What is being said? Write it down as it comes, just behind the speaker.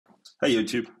Hey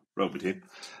YouTube, r0BIT here.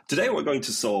 Today we're going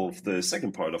to solve the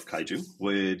second part of Kaiju,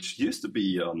 which used to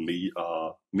be a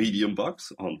medium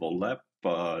bugs on Vulnlab,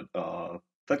 but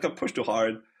that got pushed too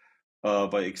hard by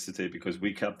ESC8 because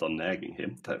we kept on nagging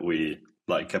him, that we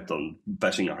kept on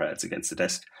bashing our heads against the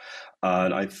desk.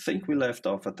 And I think we left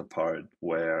off at the part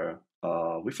where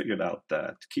we figured out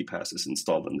that KeePass is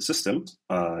installed in the system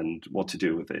and what to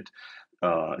do with it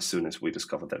as soon as we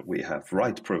discovered that we have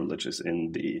write privileges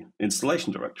in the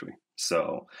installation directory.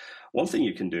 So one thing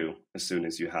you can do as soon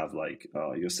as you have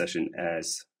your session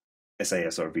as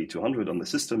SAS or v200 on the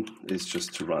system is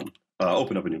just to run,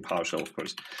 open up a new PowerShell, of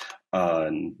course,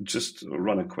 and just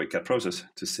run a quick get process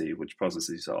to see which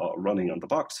processes are running on the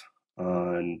box.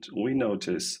 And we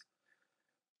notice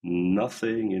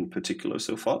nothing in particular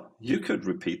so far. You could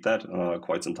repeat that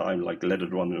quite some time, like let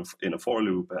it run in a for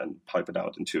loop and pipe it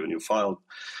out into a new file.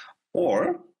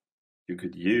 Or you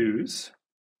could use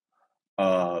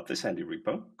this handy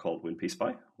repo called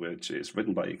WinPSpy, which is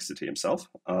written by ESC8 himself,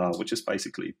 which is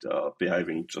basically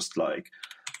behaving just like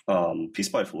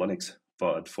PSpy for Linux,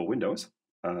 but for Windows.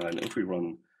 And if we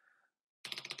run,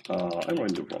 I'm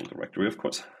running the wrong directory, of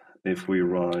course. If we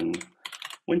run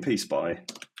WinPSpy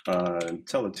and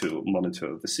tell it to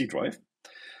monitor the C drive,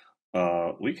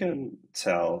 we can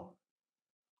tell,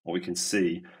 or we can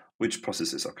see which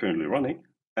processes are currently running,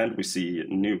 and we see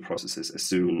new processes as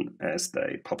soon as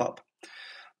they pop up.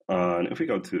 And if we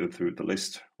go through the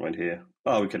list right here,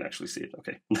 we can actually see it.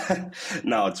 Okay,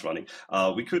 now it's running.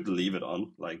 We could leave it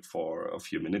on for a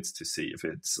few minutes to see if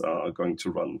it's going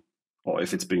to run or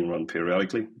if it's being run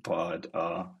periodically, but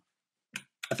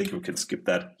I think we can skip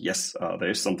that. Yes,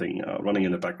 there's something running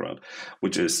in the background,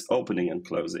 which is opening and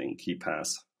closing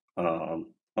KeePass on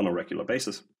a regular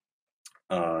basis.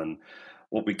 And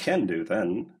what we can do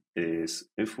then is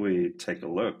if we take a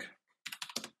look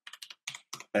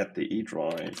at the E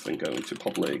drive and go into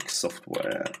public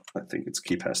software, I think it's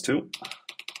KeePass 2,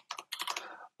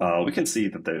 we can see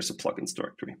that there's a plugins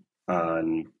directory.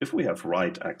 And if we have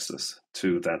write access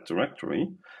to that directory,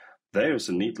 there's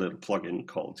a neat little plugin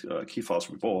called KeePass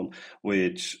Reborn,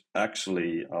 which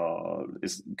actually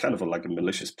is kind of like a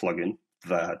malicious plugin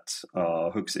that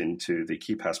hooks into the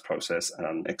KeePass process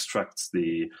and extracts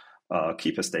the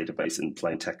KeePass database in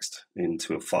plain text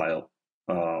into a file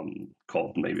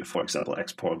called maybe, for example,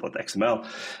 export.xml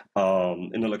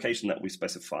in a location that we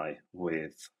specify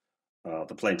with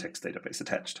the plain text database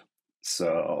attached.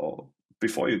 So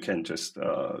before you can just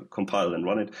compile and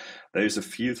run it, there's a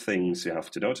few things you have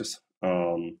to notice.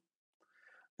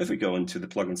 If we go into the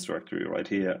plugins directory right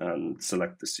here and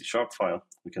select the C# file,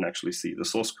 we can actually see the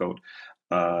source code.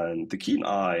 And the keen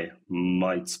eye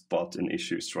might spot an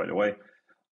issue straight away,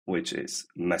 which is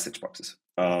message boxes.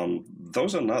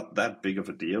 Those are not that big of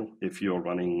a deal if you're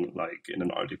running in an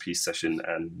RDP session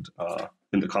and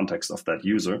in the context of that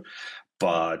user.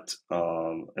 But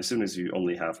as soon as you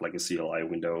only have a CLI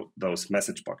window, those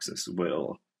message boxes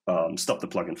will stop the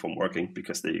plugin from working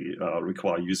because they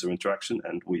require user interaction,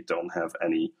 and we don't have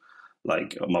any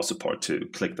mouse support to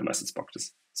click the message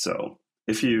boxes. So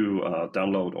if you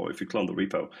download or if you clone the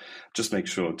repo, just make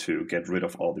sure to get rid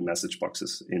of all the message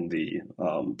boxes in the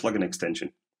plugin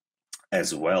extension,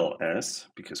 as well as,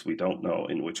 because we don't know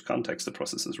in which context the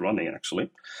process is running actually,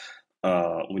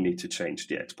 we need to change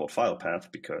the export file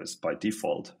path because by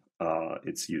default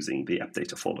it's using the app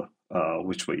data folder,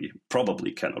 which we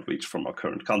probably cannot reach from our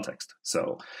current context.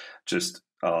 So just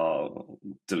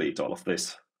delete all of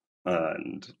this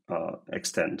and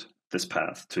extend this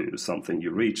path to something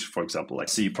you reach, for example, like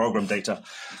C program data.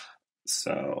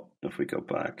 So if we go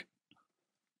back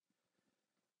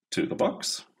to the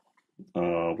box,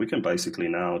 we can basically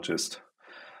now just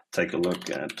take a look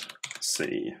at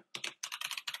C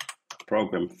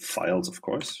program files, of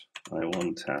course. I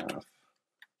want to have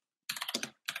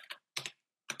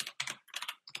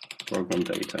program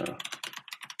data.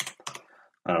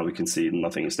 We can see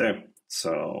nothing is there.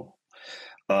 So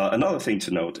another thing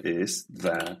to note is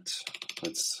that,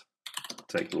 let's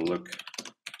take a look,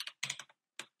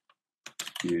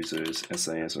 users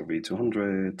SAS or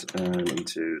v200 and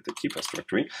into the KeePass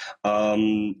directory.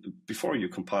 Before you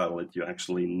compile it, you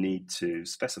actually need to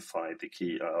specify the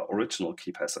original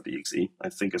KeePass.exe, I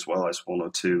think, as well as one or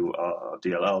two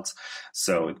DLLs,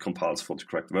 so it compiles for the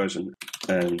correct version.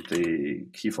 And the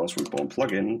KeePass Reborn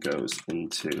plugin goes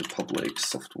into public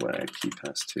software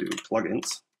KeePass2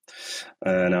 plugins.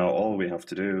 And now all we have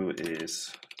to do is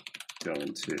go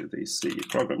into the C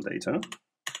program data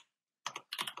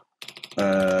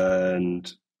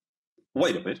and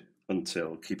wait a bit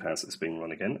until KeePass is being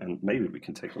run again, and maybe we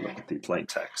can take a look at the plain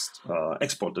text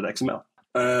export.xml.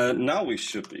 Now we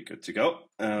should be good to go.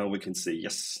 We can see,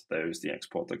 yes, there's the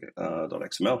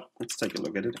export.xml. Let's take a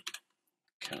look at it.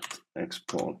 Cat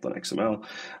export.xml.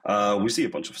 We see a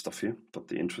bunch of stuff here, but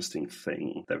the interesting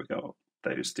thing, there we go.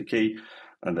 There's the key,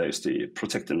 and there's the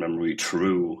protected memory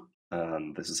true.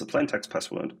 And this is a plain text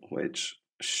password, which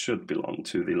should belong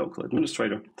to the local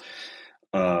administrator.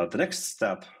 The next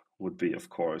step would be, of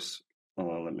course,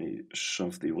 let me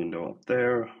shove the window up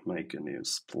there, make a new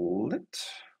split.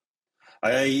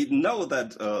 I know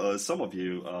that some of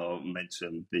you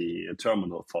mentioned the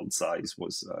terminal font size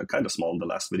was kind of small in the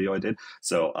last video I did,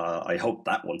 so I hope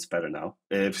that one's better now.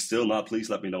 If still not, please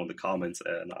let me know in the comments,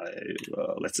 and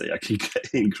let's say I can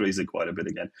increase it quite a bit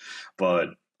again, but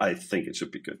I think it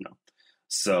should be good now.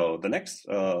 So the next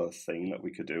thing that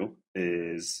we could do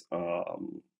is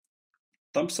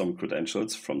dump some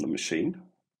credentials from the machine,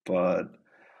 but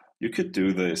you could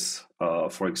do this,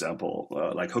 for example,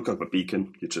 like hook up a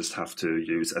beacon. You just have to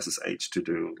use SSH to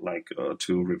do like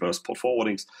 2 reverse port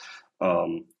forwardings,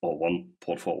 or 1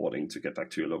 port forwarding to get back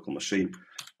to your local machine.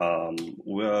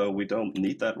 We don't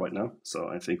need that right now, so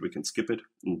I think we can skip it.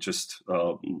 And just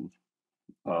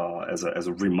as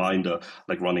a reminder,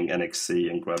 like running NXC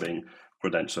and grabbing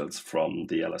credentials from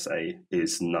the LSA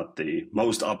is not the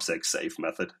most OPSEC safe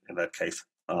method in that case,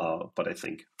 but I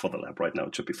think for the lab right now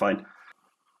it should be fine.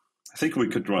 I think we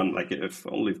could run, like, if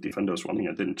only Defender is running.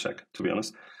 I didn't check, to be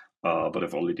honest. But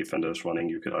if only Defender is running,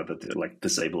 you could either like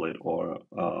disable it or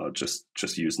just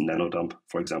use nanodump,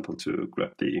 for example, to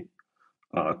grab the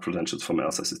credentials from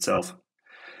LSS itself.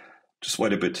 Just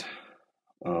wait a bit.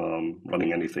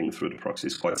 Running anything through the proxy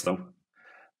is quite slow.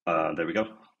 There we go.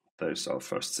 There's our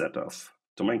first set of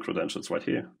domain credentials right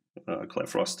here, Claire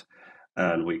Frost.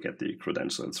 And we get the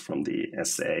credentials from the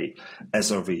SA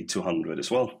SRV200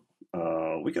 as well.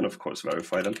 We can, of course,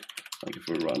 verify them. Like if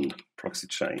we run proxy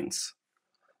chains,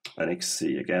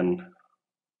 NXC again,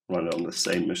 run it on the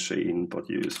same machine, but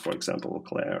use, for example,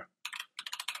 Claire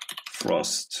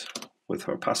Frost with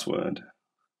her password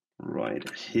right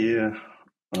here.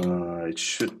 It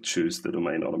should choose the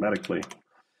domain automatically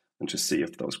and just see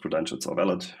if those credentials are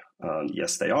valid.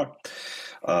 Yes, they are.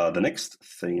 The next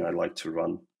thing I like to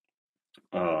run,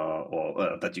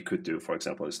 or that you could do, for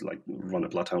example, is like run a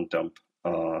Bloodhound dump,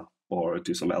 or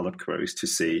do some LDAP queries to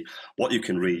see what you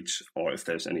can reach or if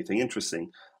there's anything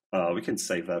interesting. We can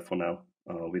save that for now.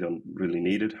 We don't really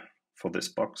need it for this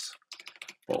box.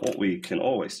 But what we can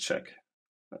always check,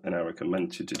 and I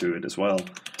recommend you to do it as well,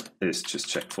 is just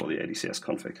check for the ADCS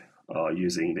config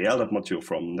using the LDAP module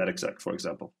from netexec, for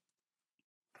example.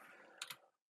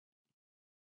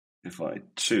 If I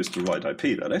choose the right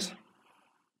IP, that is.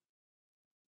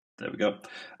 There we go.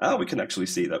 We can actually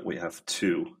see that we have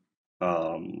 2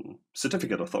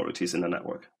 certificate authorities in the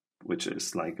network, which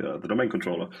is like the domain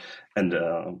controller and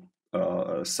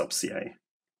sub CA,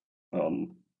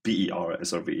 BER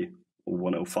SRV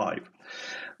 105.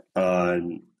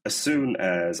 As soon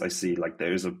as I see like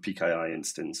there is a PKI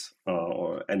instance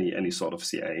or any sort of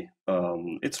CA,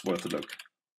 it's worth a look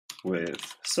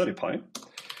with certify.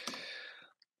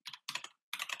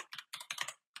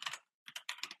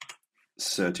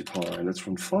 Certify, let's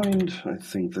run find. I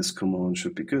think this command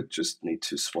should be good. Just need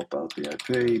to swap out the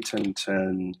IP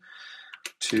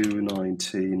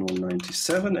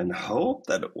 10.10.219.197 and hope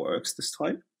that it works this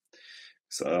time.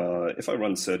 So if I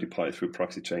run certify through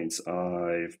proxy chains,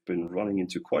 I've been running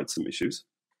into quite some issues,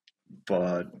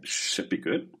 but should be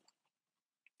good.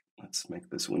 Let's make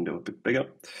this window a bit bigger.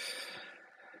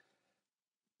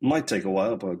 Might take a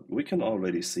while, but we can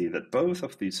already see that both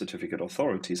of these certificate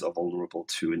authorities are vulnerable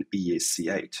to an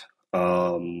ESC8.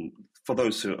 For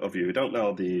those of you who don't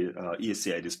know, the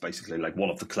ESC8 is basically like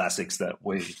one of the classics that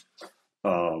we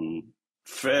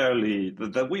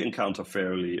encounter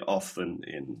fairly often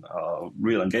in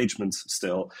real engagements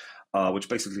still, which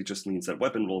basically just means that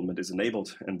web enrollment is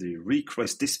enabled and the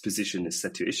request disposition is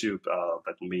set to issue.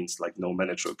 That means like no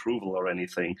manager approval or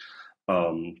anything.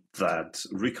 That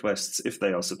requests, if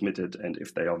they are submitted and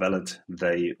if they are valid,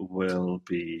 they will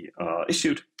be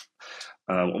issued.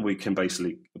 What we can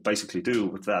basically do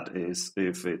with that is,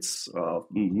 if it's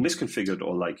misconfigured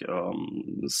or like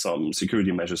some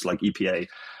security measures like EPA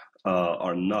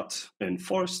are not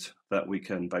enforced, that we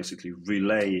can basically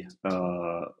relay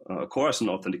coercion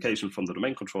authentication from the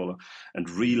domain controller and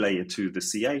relay it to the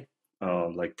CA,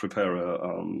 like prepare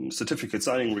a certificate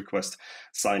signing request,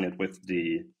 sign it with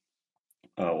the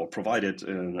or provide it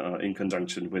in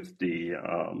conjunction with the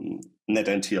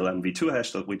netNTLM v2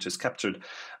 hash that we just captured,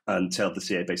 and tell the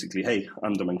CA basically, hey,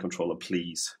 I'm domain controller,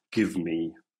 please give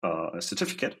me a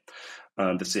certificate.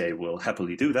 And the CA will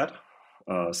happily do that.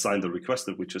 sign the request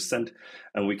that we just sent,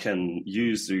 and we can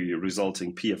use the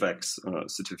resulting PFX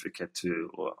certificate to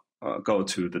go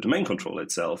to the domain controller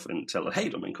itself and tell it, hey,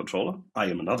 domain controller, I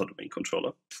am another domain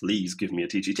controller. Please give me a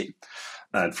TGT.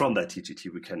 And from that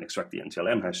TGT, we can extract the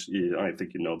NTLM hash. I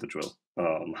think you know the drill,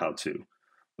 how to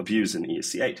abuse an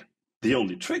ESC8. The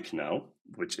only trick now,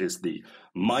 which is the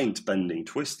mind-bending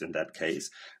twist in that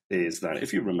case, is that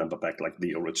if you remember back like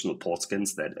the original port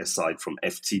skins, that aside from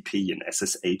FTP and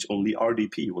SSH, only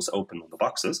RDP was open on the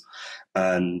boxes.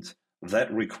 And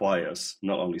that requires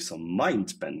not only some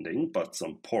mind bending, but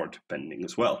some port bending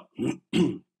as well.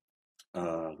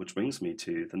 Which brings me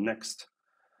to the next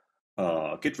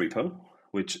Git repo,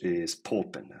 which is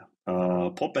port bender.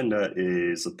 Port bender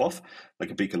is a buff,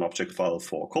 like a beacon object file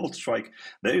for Cobalt Strike.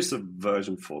 There is a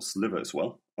version for Sliver as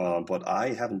well, but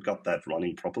I haven't got that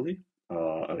running properly.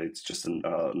 It's just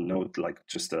a note, like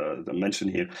just a mention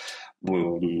here.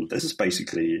 This is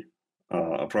basically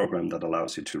a program that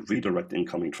allows you to redirect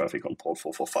incoming traffic on port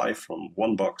 445 from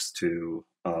one box to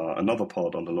another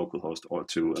port on the local host or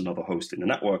to another host in the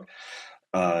network.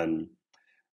 And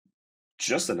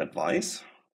just an advice,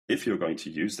 if you're going to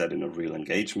use that in a real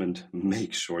engagement,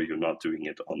 make sure you're not doing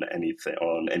it on any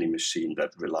machine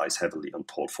that relies heavily on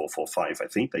port 445. I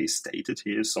think they stated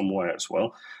here somewhere as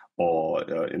well, or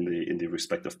in the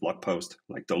respective blog post,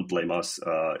 like don't blame us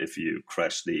if you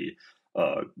crash the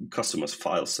customer's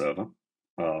file server,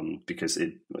 because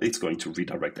it's going to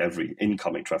redirect every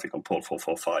incoming traffic on port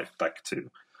 445 back to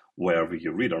wherever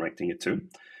you're redirecting it to.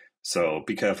 So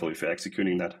be careful if you're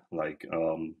executing that. Like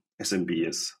SMB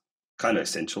is kind of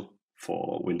essential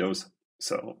for Windows,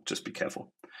 so just be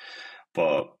careful.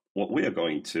 But what we are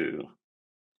going to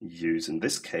use in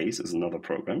this case is another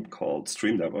program called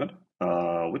StreamDivert,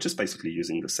 which is basically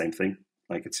using the same thing.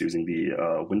 Like it's using the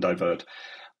WinDivert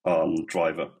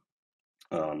driver.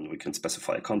 We can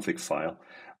specify a config file.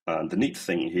 And the neat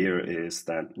thing here is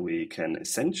that we can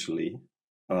essentially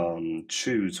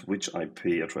choose which IP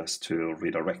address to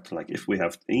redirect. Like if we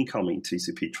have incoming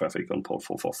TCP traffic on port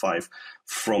 445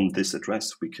 from this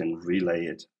address, we can relay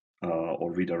it or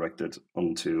redirect it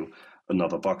onto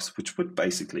another box, which would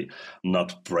basically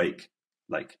not break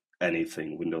like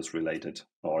anything Windows related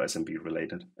or SMB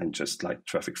related, and just like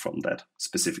traffic from that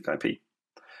specific IP.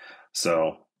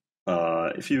 So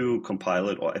if you compile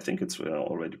it, or I think it's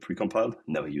already pre-compiled,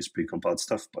 never use pre-compiled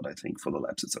stuff, but I think for the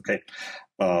labs it's okay.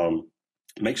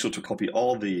 Make sure to copy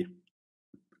all the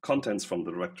contents from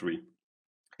the directory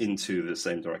into the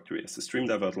same directory as the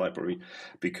StreamDivert library,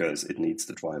 because it needs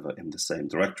the driver in the same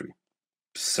directory.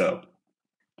 So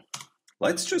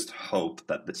let's just hope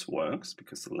that this works,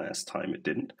 because the last time it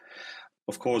didn't.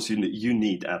 Of course, you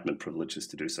need admin privileges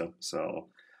to do so. So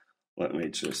let me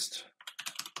just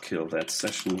kill that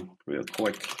session real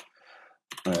quick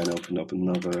and open up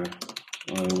another.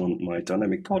 I want my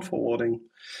dynamic port forwarding.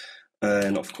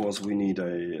 And of course, we need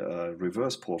a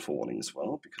reverse port forwarding as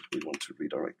well, because we want to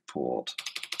redirect port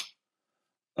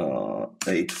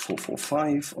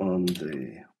 8445 on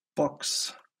the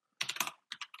box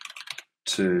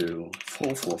to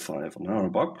 445 on our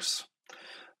box.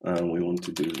 And we want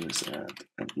to do this at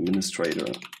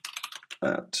administrator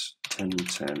at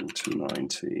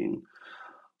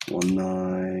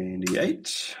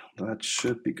 10.10.219.198. That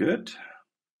should be good.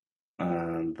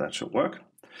 And that should work.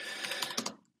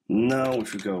 Now,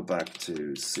 if you go back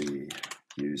to C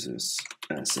users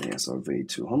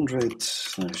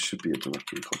SASRV200, there should be a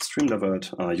directory called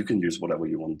StreamDivert. You can use whatever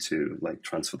you want to, like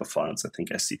transfer the files. I think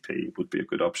SCP would be a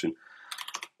good option.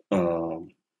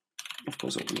 Of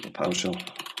course, open up a PowerShell.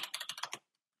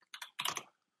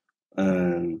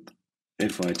 And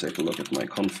if I take a look at my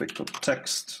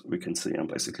config.txt, we can see I'm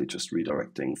basically just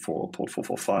redirecting for port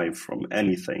 445 from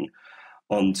anything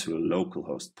onto a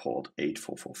localhost port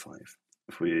 8445.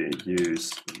 If we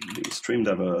use the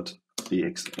StreamDivert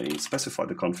exe, specify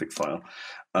the config file.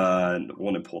 And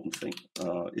one important thing,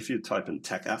 if you type in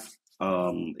techf,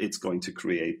 it's going to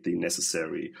create the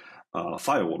necessary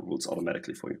firewall rules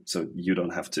automatically for you. So you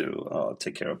don't have to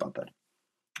take care about that.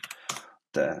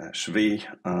 -v,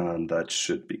 and that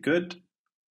should be good.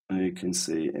 And you can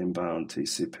see inbound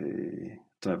TCP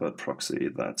divert proxy,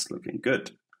 that's looking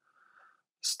good.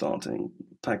 Starting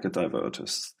packet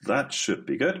diverters, that should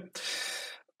be good.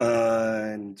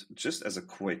 And just as a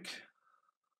quick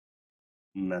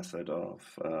method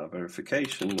of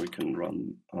verification, we can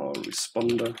run our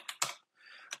responder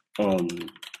on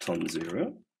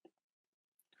ton0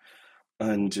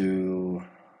 and do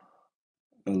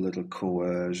a little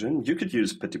coercion. You could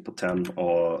use Petipotent,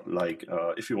 or like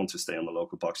if you want to stay on the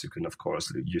local box, you can of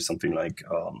course use something like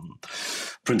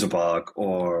printerbug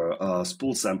or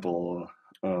spool sample,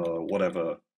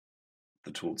 whatever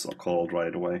the tools are called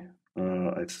right away.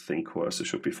 I think Cursor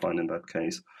should be fine in that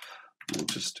case. We'll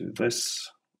just do this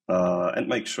and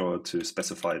make sure to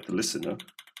specify the listener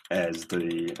as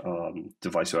the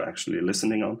device you're actually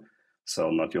listening on. So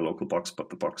not your local box, but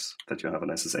the box that you have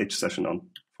an SSH session on,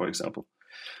 for example.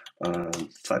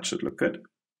 That should look good.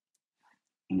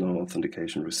 No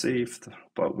authentication received,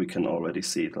 but we can already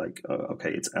see like,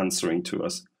 okay, it's answering to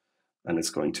us and it's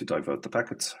going to divert the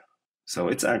packets. So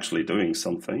it's actually doing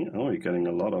something. Oh, you're getting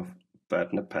a lot of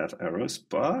bad netpath errors,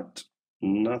 but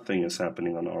nothing is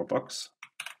happening on our box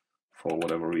for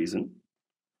whatever reason.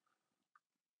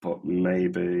 But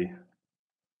maybe,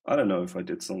 I don't know if I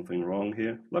did something wrong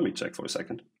here. Let me check for a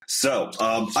second. So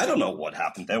I don't know what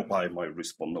happened there, why my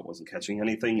responder wasn't catching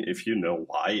anything. If you know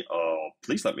why,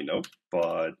 please let me know.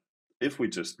 But if we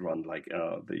just run like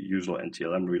the usual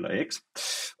NTLM relay X,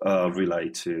 relay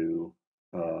to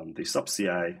the sub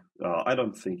CI, I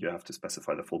don't think you have to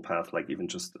specify the full path, like even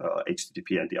just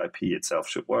HTTP and the IP itself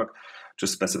should work.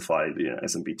 Just specify the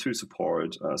SMB2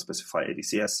 support, specify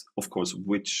ADCS, of course,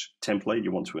 which template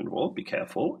you want to enroll. Be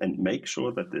careful and make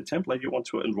sure that the template you want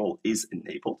to enroll is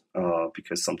enabled,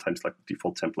 because sometimes like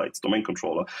default templates, domain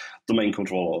controller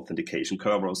authentication,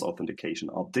 Kerberos authentication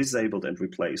are disabled and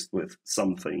replaced with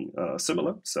something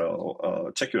similar.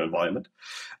 So check your environment.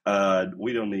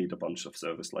 We don't need a bunch of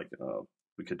servers like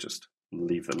we could just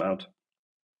leave them out.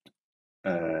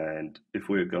 And if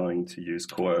we're going to use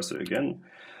Cursor again,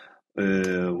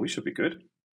 we should be good.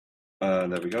 There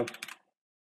we go.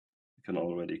 We can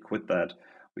already quit that.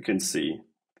 We can see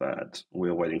that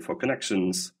we're waiting for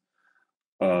connections.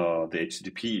 The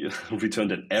HTTP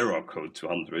returned an error code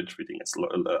 200, treating as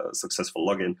a successful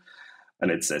login.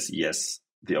 And it says, yes,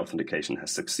 the authentication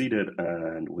has succeeded.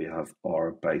 And we have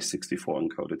our base64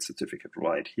 encoded certificate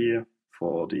right here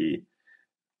for the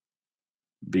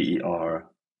BER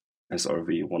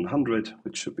SRV100,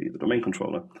 which should be the domain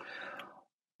controller.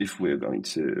 If we're going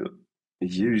to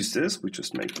use this, we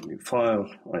just make a new file.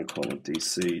 I call it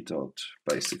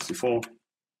dc.base64.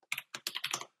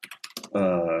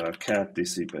 Cat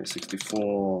dc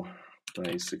base64,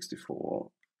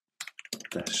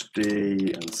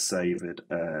 base64-d, and save it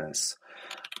as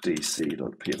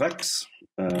dc.pfx.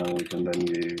 We can then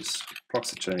use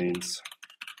proxy chains,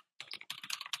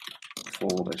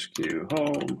 /q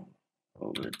home,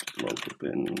 orbit local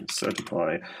bin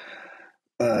certify,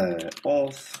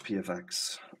 auth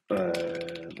pfx.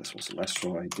 This was last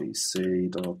try,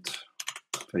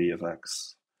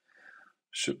 dc.pfx.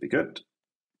 Should be good.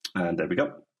 And there we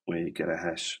go. We get a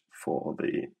hash for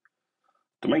the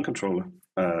domain controller.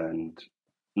 And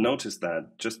notice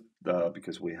that just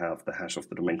because we have the hash of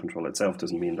the domain controller itself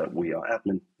doesn't mean that we are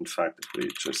admin. In fact, if we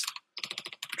just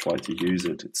try to use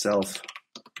it itself,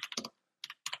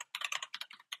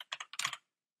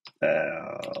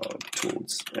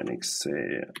 tools nxc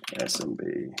smb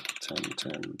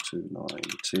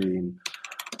 10.10.219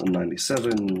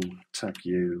 197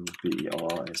 tacu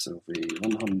ber slv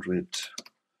 100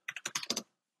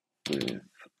 with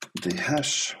the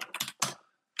hash.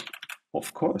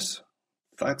 Of course,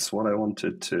 that's what I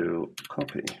wanted to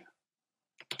copy.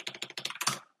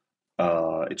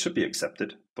 It should be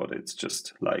accepted, but it's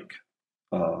just like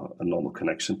a normal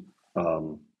connection.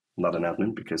 Not an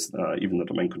admin, because even the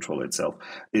domain controller itself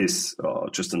is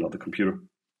just another computer.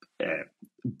 A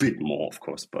bit more, of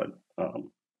course, but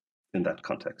in that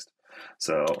context.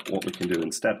 So what we can do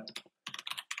instead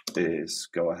is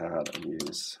go ahead and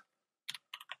use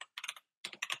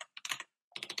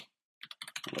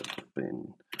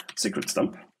bin secret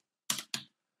stump.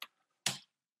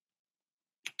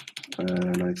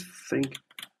 And I think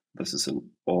this is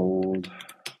an old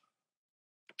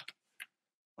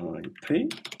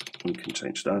IP. We can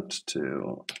change that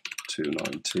to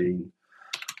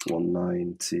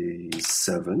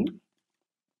 219.197,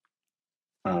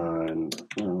 and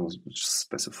we'll just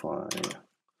specify a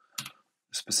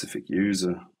specific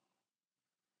user.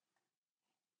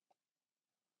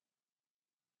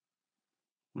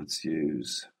 Let's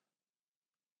use,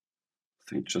 I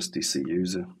think, just DC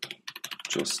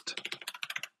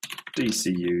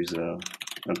user,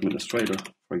 administrator,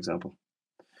 for example.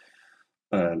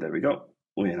 And there we go.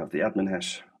 We have the admin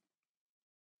hash,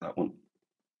 that one.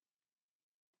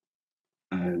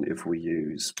 And if we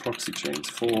use proxy chains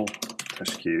for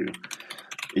 /q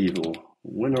evil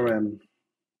winnerm,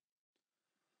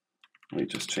 we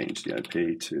just change the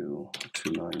IP to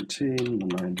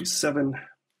 219.197.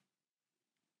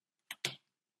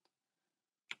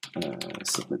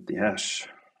 Submit the hash.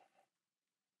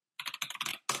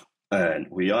 And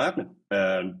we are admin.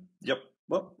 Yep,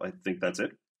 well, I think that's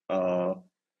it.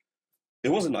 It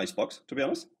was a nice box, to be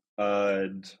honest.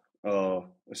 And I'll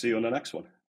see you on the next one.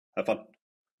 Have fun.